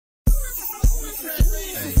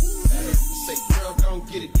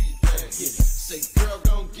get it, say girl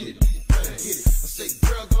gon' get it, I say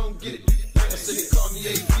girl gon' get it, I say they call me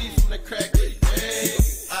AV from the crack, I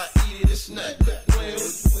eat it, it's not playing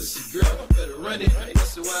with the pussy, girl, better run it,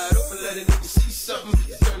 bust it wide open, let a nigga see something,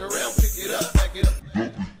 turn around, pick it up, back it up,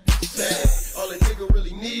 all a nigga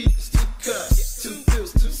really need is 2 cups, 2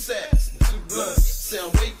 pills, 2 sacks, 2 blunts,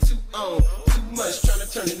 sound way too on, too much, trying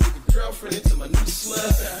to turn a nigga girlfriend into my new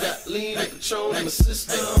slut, got lean and Patron in my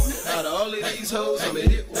system, out of all of these hoes, I'm a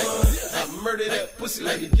hit one, I murder that pussy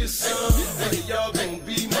like it gets some, one of y'all gon'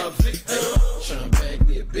 be my victim, tryna bag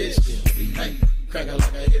me a bitch, then crack out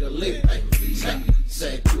like I hit a lick,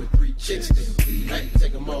 sag 2 or 3 chicks, then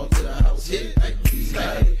take them all to the house, hit, I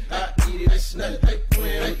eat it, it's not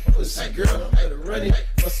playing with the pussy, girl, better run it,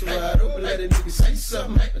 bust it wide open, let a nigga see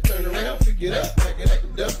something, I turn around, pick it up, back it up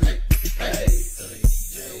and dump it,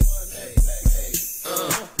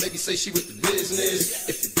 maybe say she with the business.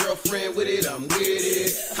 If your girlfriend with it, I'm with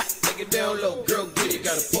it. Hot, take it down low, girl, get it.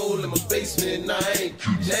 Got a pole in my basement, and I ain't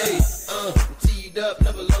hey, I'm teed up,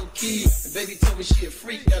 never low key. And baby told me she a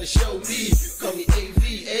freak, gotta show me. Call me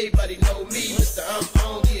AV, everybody know me. Mr. I'm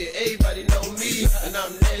on, yeah, everybody know me. And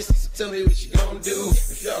I'm nasty, so tell me what you gon' do.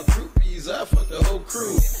 If y'all groupies, I fuck the whole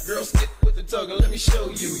crew. Girl, stick with the talking, let me show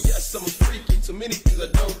you. Yes, I'm a freak, and too many things I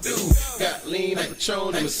don't do. Got lean and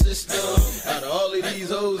Patron in my system. Out of all of these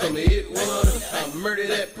hoes, I'ma hit one. I murder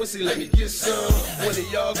that pussy, let me get some. One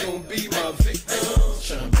of y'all gon' be my victim.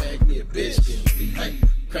 Tryna bag me a bitch, then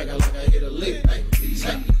crack out like I hit a lick.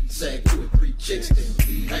 Sag 2 or 3 chicks,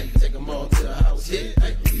 then take them all to the house, hit.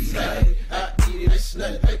 I eat it, it's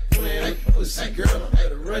not playing with the pussy, girl,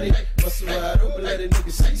 better run it. Bust it wide open, let a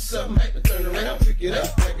nigga see something. I turn around, pick it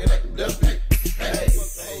up, back it up and dump it.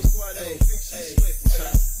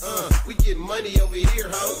 We get money over here,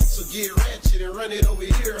 ho. So get ratchet and run it over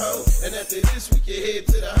here, ho. And after this, we can head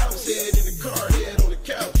to the house, head in the car, head on the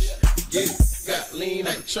couch. Get it. Got lean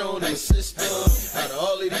and Patron in the system. Out of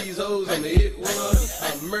all of these hoes, I'ma hit one.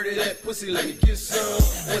 I murder that pussy, let me get some.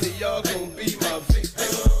 One of y'all gon' be my victim.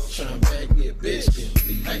 Tryna bag me a bitch,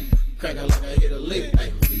 then crack out like I hit a lick.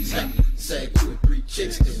 Sag 2 or 3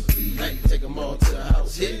 chicks, then take them all to the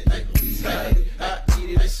house, hit. I eat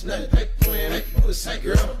it, it's not playing with the pussy,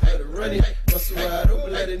 girl, better run it. Bust it wide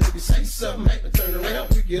open, let a nigga see something. I turn around,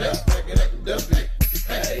 pick it up, back it up and dump it.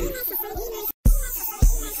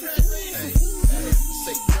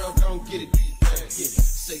 Say girl gon' get it,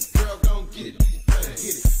 say girl gon' get it, I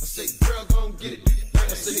say girl gon' get it, I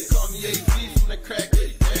say they call me AV from the crack.